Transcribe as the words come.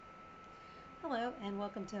Hello, and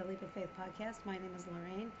welcome to Leap of Faith podcast. My name is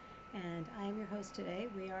Lorraine, and I am your host today.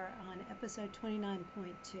 We are on episode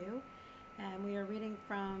 29.2, and we are reading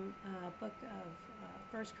from a book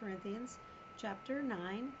of 1 Corinthians, chapter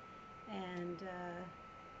 9, and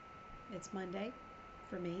it's Monday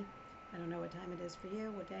for me. I don't know what time it is for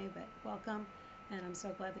you, what day, but welcome, and I'm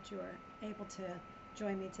so glad that you are able to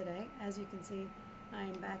join me today. As you can see, I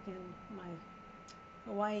am back in my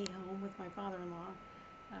Hawaii home with my father-in-law.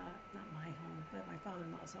 Not my home, but my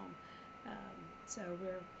father-in-law's home. So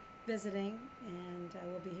we're visiting, and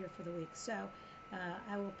we'll be here for the week. So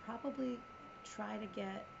I will probably try to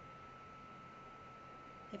get,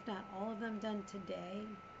 if not all of them, done today.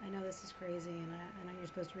 I know this is crazy, and I know you're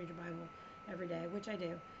supposed to read your Bible every day, which I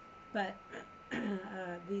do. But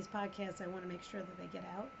these podcasts, I want to make sure that they get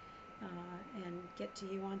out and get to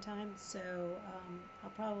you on time. So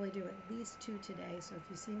I'll probably do at least 2 today. So if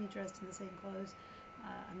you see me dressed in the same clothes,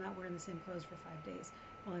 I'm not wearing the same clothes for 5 days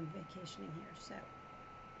while I'm vacationing here. So,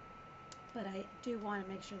 but I do want to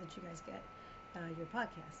make sure that you guys get your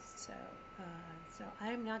podcasts. So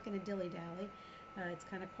I'm not going to dilly-dally. It's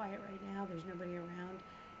kind of quiet right now. There's nobody around,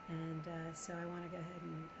 and so I want to go ahead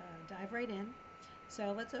and dive right in.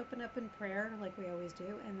 So let's open up in prayer like we always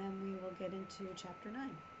do, and then we will get into chapter 9.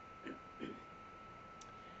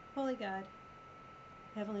 Holy God,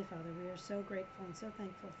 Heavenly Father, we are so grateful and so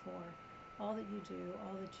thankful for all that you do,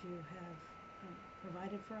 all that you have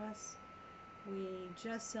provided for us. We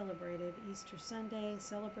just celebrated Easter Sunday,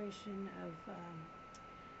 celebration of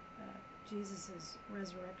Jesus'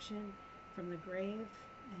 resurrection from the grave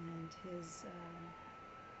and his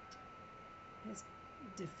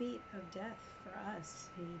defeat of death for us.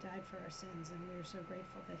 He died for our sins, and we are so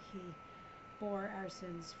grateful that he bore our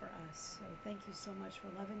sins for us. So thank you so much for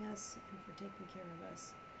loving us and for taking care of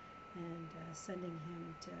us and sending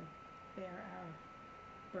him to bear our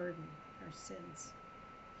burden, our sins.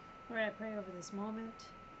 Lord, I pray over this moment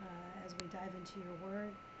as we dive into your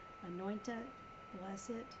word. Anoint it,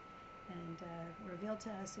 bless it, and reveal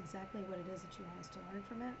to us exactly what it is that you want us to learn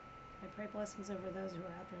from it. I pray blessings over those who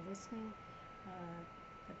are out there listening,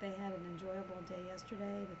 that they had an enjoyable day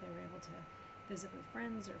yesterday, that they were able to visit with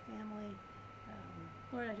friends or family.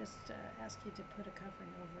 Lord, I just ask you to put a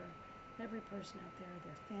covering over every person out there,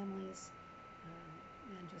 their families,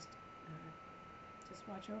 and just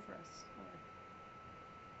watch over us, Lord.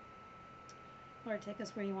 Lord, take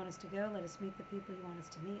us where you want us to go. Let us meet the people you want us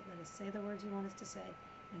to meet. Let us say the words you want us to say,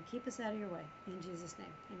 and keep us out of your way. In Jesus'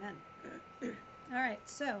 name, amen. All right,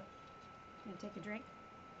 so I'm going to take a drink.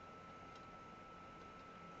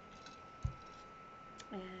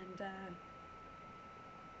 And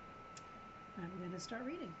I'm going to start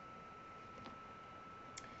reading.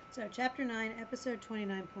 So, chapter 9, episode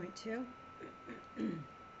 29.2.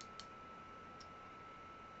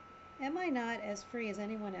 Am I not as free as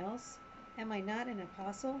anyone else? Am I not an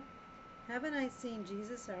apostle? Haven't I seen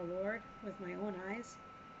Jesus our Lord with my own eyes?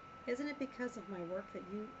 Isn't it because of my work that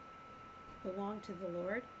you belong to the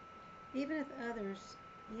Lord? Even if others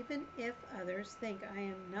think I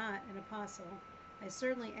am not an apostle, I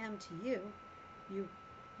certainly am to you. You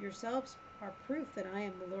yourselves are proof that I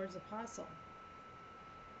am the Lord's apostle.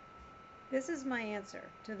 This is my answer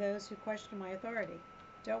to those who question my authority.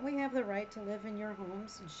 Don't we have the right to live in your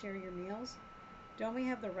homes and share your meals? Don't we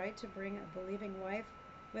have the right to bring a believing wife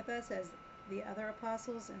with us as the other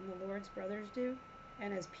apostles and the Lord's brothers do,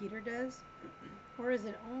 and as Peter does? Or is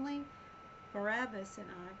it only Barnabas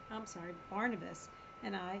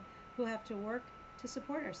and I who have to work to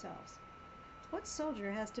support ourselves? What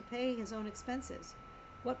soldier has to pay his own expenses?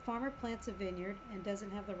 What farmer plants a vineyard and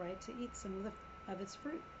doesn't have the right to eat some of its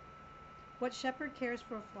fruit? What shepherd cares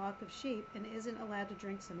for a flock of sheep and isn't allowed to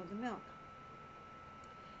drink some of the milk?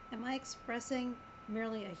 Am I expressing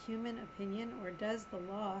merely a human opinion, or does the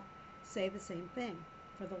law say the same thing?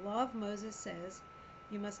 For the law of Moses says,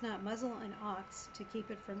 you must not muzzle an ox to keep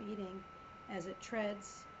it from eating as it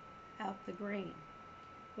treads out the grain.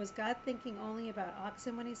 Was God thinking only about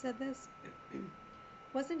oxen when he said this?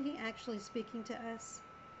 Wasn't he actually speaking to us?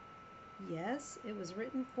 Yes, it was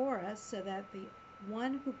written for us so that the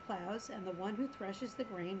one who plows and the one who threshes the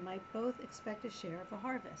grain might both expect a share of the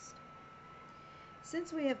harvest.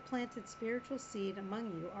 Since we have planted spiritual seed among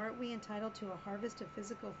you, aren't we entitled to a harvest of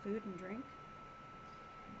physical food and drink?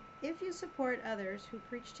 If you support others who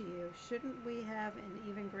preach to you, shouldn't we have an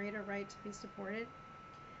even greater right to be supported?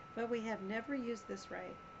 But we have never used this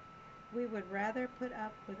right. We would rather put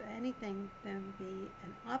up with anything than be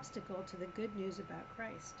an obstacle to the good news about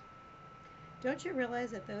Christ. Don't you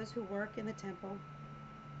realize that those who work in the temple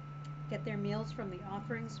get their meals from the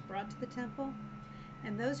offerings brought to the temple?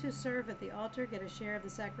 and those who serve at the altar get a share of the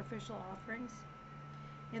sacrificial offerings.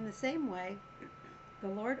 In the same way, the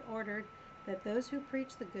Lord ordered that those who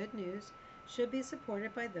preach the good news should be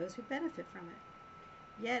supported by those who benefit from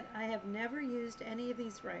it. Yet I have never used any of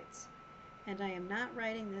these rights, and I am not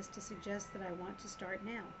writing this to suggest that I want to start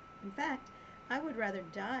now. In fact, I would rather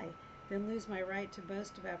die than lose my right to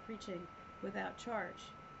boast about preaching without charge.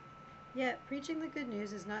 Yet, preaching the good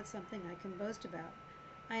news is not something I can boast about.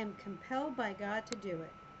 I am compelled by God to do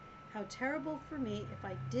it. How terrible for me if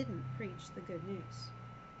I didn't preach the good news.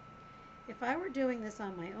 If I were doing this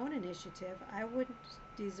on my own initiative, I wouldn't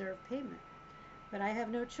deserve payment. But I have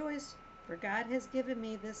no choice, for God has given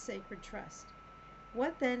me this sacred trust.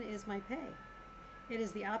 What then is my pay? It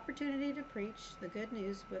is the opportunity to preach the good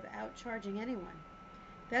news without charging anyone.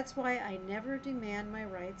 That's why I never demand my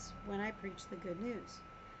rights when I preach the good news.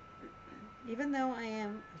 Even though I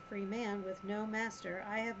am a free man with no master,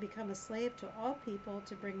 I have become a slave to all people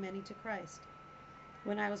to bring many to Christ.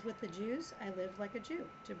 When I was with the Jews, I lived like a Jew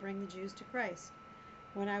to bring the Jews to Christ.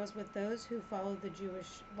 When I was with those who followed the Jewish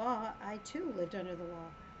law, I too lived under the law.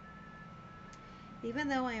 Even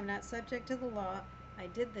though I am not subject to the law, I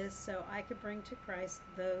did this so I could bring to Christ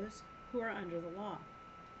those who are under the law.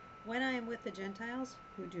 When I am with the Gentiles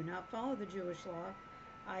who do not follow the Jewish law,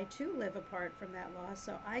 I too live apart from that law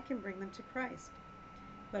so I can bring them to Christ.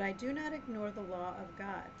 But I do not ignore the law of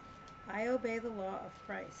God. I obey the law of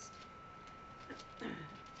Christ.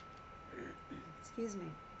 Excuse me.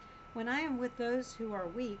 When I am with those who are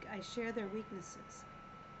weak, I share their weaknesses.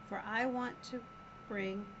 For I want to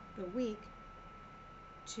bring the weak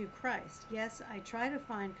to Christ. Yes, I try to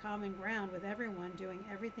find common ground with everyone, doing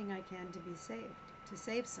everything I can to be saved, to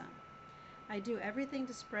save some. I do everything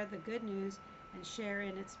to spread the good news and share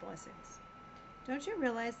in its blessings. Don't you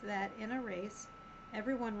realize that in a race,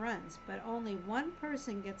 everyone runs, but only one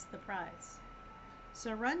person gets the prize?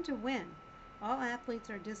 So run to win. All athletes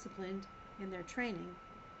are disciplined in their training.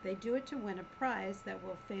 They do it to win a prize that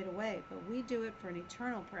will fade away, but we do it for an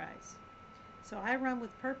eternal prize. So I run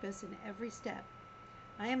with purpose in every step.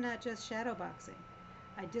 I am not just shadowboxing.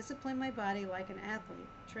 I discipline my body like an athlete,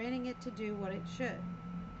 training it to do what it should.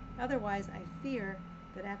 Otherwise, I fear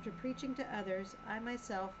that after preaching to others, I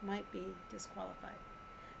myself might be disqualified.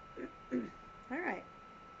 All right.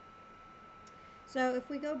 So if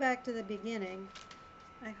we go back to the beginning,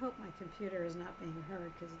 I hope my computer is not being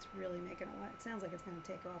heard because it's really making a lot. It sounds like it's going to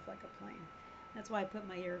take off like a plane. That's why I put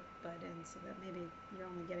my earbud in, so that maybe you're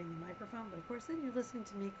only getting the microphone. But of course, then you're listening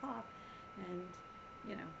to me cough and,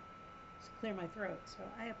 clear my throat. So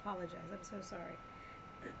I apologize. I'm so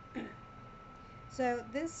sorry. So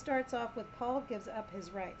this starts off with Paul gives up his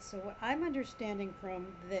rights. So what I'm understanding from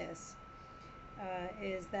this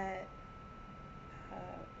is that,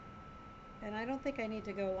 and I don't think I need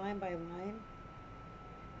to go line by line.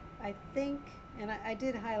 I think, and I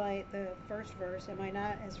did highlight the first verse, am I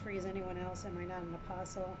not as free as anyone else? Am I not an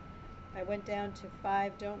apostle? I went down to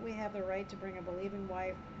 5, don't we have the right to bring a believing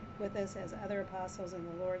wife with us as other apostles and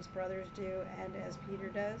the Lord's brothers do and as Peter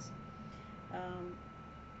does?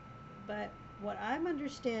 But what I'm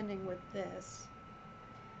understanding with this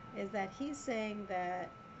is that he's saying that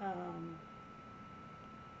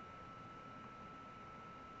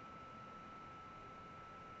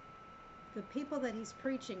the people that he's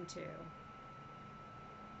preaching to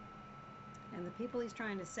and the people he's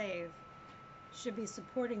trying to save should be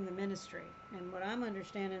supporting the ministry. And what I'm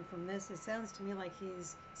understanding from this, it sounds to me like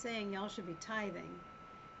he's saying y'all should be tithing,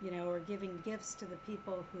 or giving gifts to the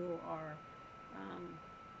people who are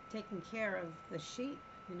taking care of the sheep,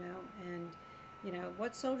 and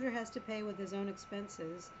what soldier has to pay with his own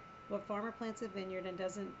expenses, what farmer plants a vineyard and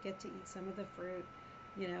doesn't get to eat some of the fruit,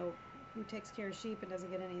 who takes care of sheep and doesn't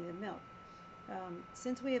get any of the milk.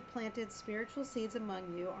 Since we have planted spiritual seeds among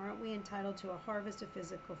you, aren't we entitled to a harvest of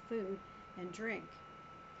physical food and drink?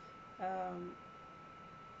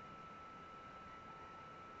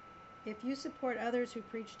 If you support others who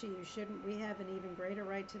preach to you, shouldn't we have an even greater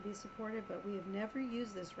right to be supported? But we have never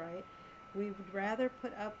used this right. We would rather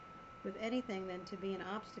put up with anything than to be an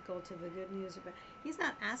obstacle to the good news. He's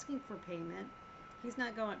not asking for payment. He's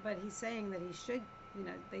not going, but he's saying that he should,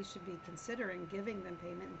 they should be considering giving them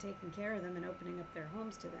payment and taking care of them and opening up their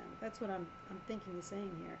homes to them. That's what I'm thinking he's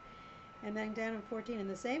saying here. And then down in 14, in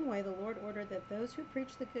the same way, the Lord ordered that those who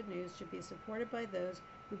preach the good news should be supported by those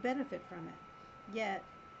who benefit from it. Yet,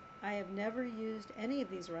 I have never used any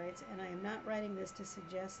of these rights, and I am not writing this to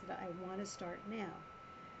suggest that I want to start now.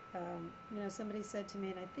 Somebody said to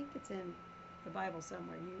me, and I think it's in the Bible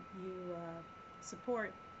somewhere, you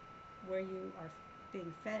support where you are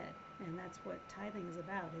being fed, and that's what tithing is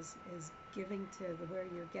about, is giving to where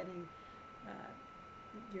you're getting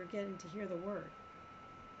you're getting to hear the word.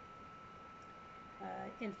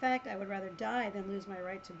 In fact, I would rather die than lose my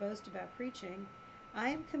right to boast about preaching. I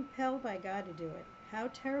am compelled by God to do it. How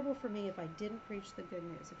terrible for me if I didn't preach the good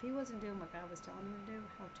news. If he wasn't doing what God was telling him to do,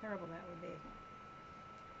 how terrible that would be.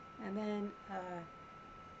 And then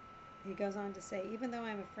he goes on to say, even though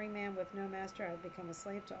I'm a free man with no master, I've become a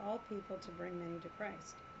slave to all people to bring many to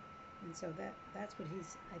Christ. And so that's what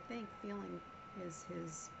he's, I think, feeling is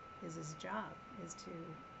his job, is to,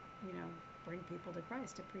 bring people to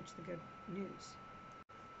Christ, to preach the good news.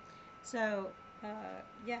 So,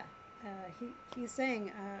 he's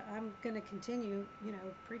saying, I'm going to continue,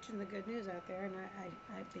 preaching the good news out there, and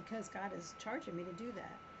I because God is charging me to do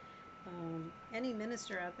that. Any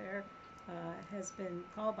minister out there has been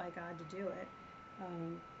called by God to do it,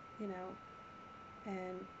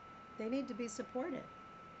 and they need to be supported,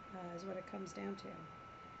 is what it comes down to.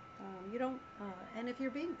 You don't, and if you're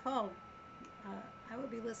being called, I would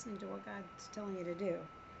be listening to what God's telling you to do.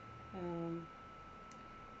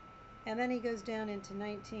 And then he goes down into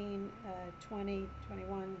 19, 20,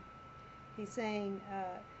 21. He's saying,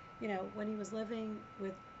 when he was living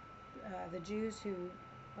with the Jews who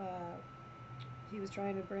he was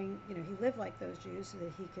trying to bring, he lived like those Jews so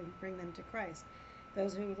that he could bring them to Christ.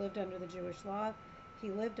 Those who lived under the Jewish law,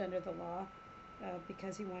 he lived under the law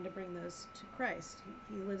because he wanted to bring those to Christ.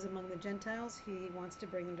 He lives among the Gentiles. He wants to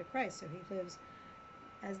bring them to Christ, so he lives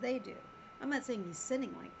as they do. I'm not saying he's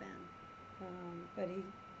sinning like them, but he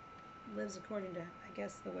lives according to, I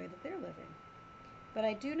guess, the way that they're living. But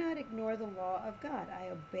I do not ignore the law of God. I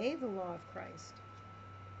obey the law of Christ.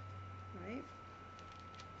 Right?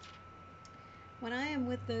 When I am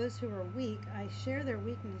with those who are weak, I share their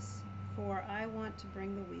weakness, for I want to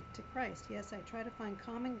bring the weak to Christ. Yes, I try to find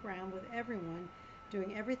common ground with everyone,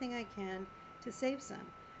 doing everything I can to save some.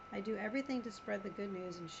 I do everything to spread the good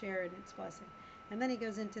news and share in its blessing. And then he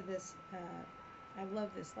goes into this, I love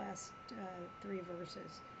this last 3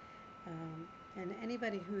 verses. And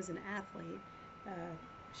anybody who's an athlete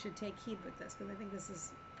should take heed with this, because I think this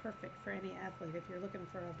is perfect for any athlete. If you're looking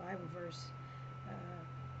for a Bible verse,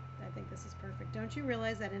 I think this is perfect. Don't you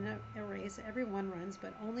realize that in a race, everyone runs,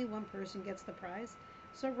 but only one person gets the prize?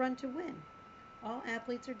 So run to win. All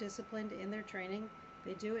athletes are disciplined in their training.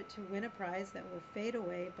 They do it to win a prize that will fade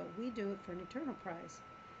away, but we do it for an eternal prize.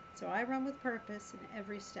 So I run with purpose in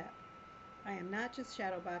every step. I am not just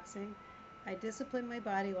shadowboxing. I discipline my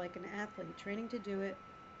body like an athlete, training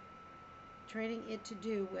it to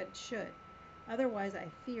do what it should. Otherwise, I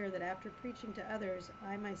fear that after preaching to others,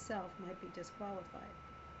 I myself might be disqualified.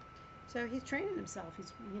 So he's training himself.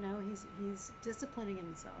 He's disciplining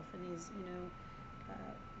himself, and he's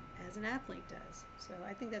as an athlete does. So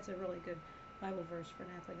I think that's a really good Bible verse for an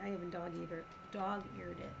athlete. I even dog-eared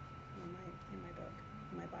it in my book,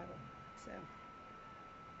 in my Bible.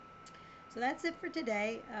 So that's it for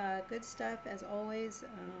today. Good stuff as always.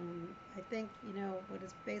 I think what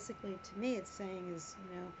it's basically, to me, it's saying is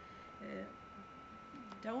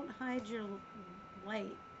don't hide your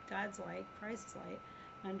light, God's light, Christ's light,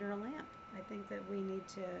 under a lamp. I think that we need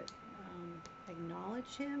to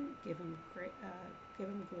acknowledge him, give him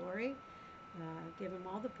glory, give him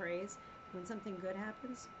all the praise. When something good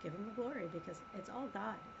happens, give him the glory, because it's all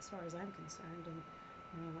God as far as I'm concerned. And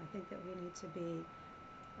I think that we need to be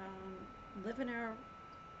living our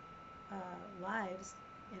lives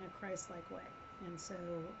in a Christ-like way, and so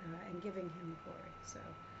and giving him glory. So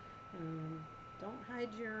don't hide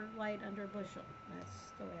your light under a bushel.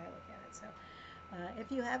 That's the way I look at it. So if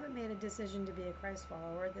you haven't made a decision to be a Christ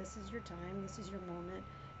follower, this is your time. This is your moment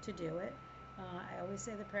to do it. I always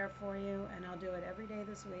say the prayer for you, and I'll do it every day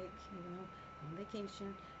this week, even though I'm on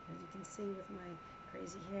vacation. As you can see with my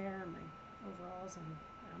crazy hair and my overalls,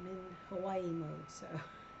 I'm in Hawaii mode. So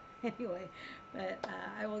anyway, but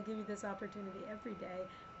I will give you this opportunity every day,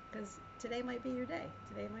 because today might be your day.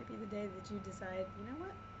 Today might be the day that you decide, you know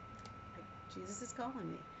what, Jesus is calling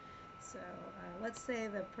me. So let's say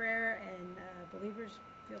the prayer, and believers,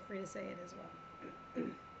 feel free to say it as well.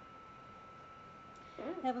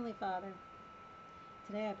 Heavenly Father,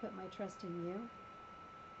 today I put my trust in you.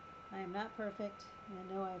 I am not perfect, and I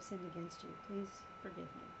know I have sinned against you. Please forgive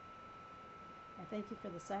me. I thank you for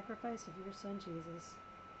the sacrifice of your Son, Jesus.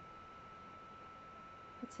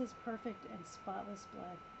 It's his perfect and spotless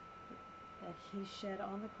blood that he shed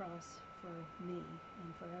on the cross for me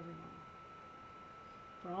and for everyone,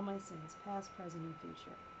 for all my sins, past, present, and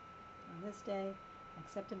future. On this day, I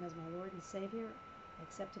accept him as my Lord and Savior. I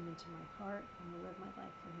accept him into my heart and will live my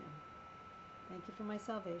life for him. Thank you for my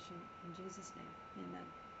salvation. In Jesus' name, amen.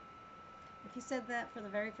 If you said that for the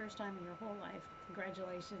very first time in your whole life,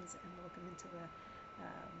 congratulations, and welcome into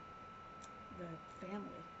the the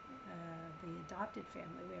family, the adopted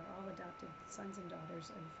family. We are all adopted sons and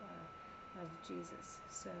daughters of Jesus.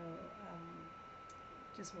 So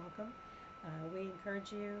just welcome. We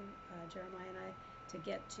encourage you, Jeremiah and I, to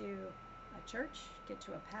get to a church, get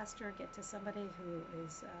to a pastor, get to somebody who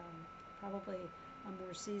is probably a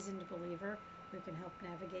more seasoned believer who can help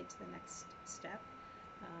navigate to the next step,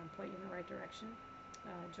 point you in the right direction.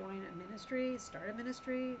 Join a ministry, start a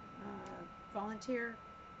ministry, volunteer,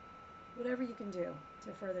 whatever you can do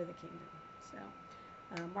to further the kingdom. So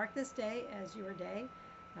mark this day as your day,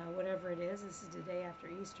 whatever it is. This is the day after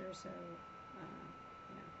Easter, so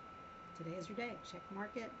today is your day.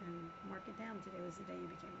 Mark it and mark it down. Today was the day you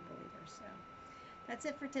became a believer. So that's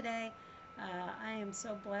it for today. I am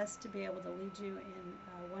so blessed to be able to lead you in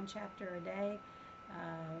one chapter a day.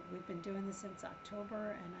 We've been doing this since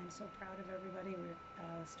October, and I'm so proud of everybody.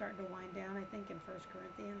 We're starting to wind down, I think, in 1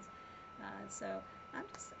 Corinthians. So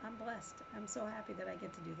I'm blessed. I'm so happy that I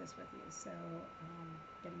get to do this with you. So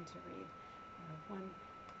getting to read one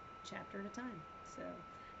chapter at a time. So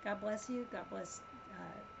God bless you. God bless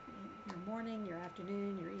your morning, your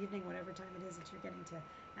afternoon, your evening, whatever time it is that you're getting to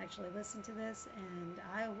actually listen to this. And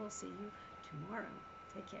I will see you tomorrow.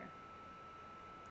 Take care.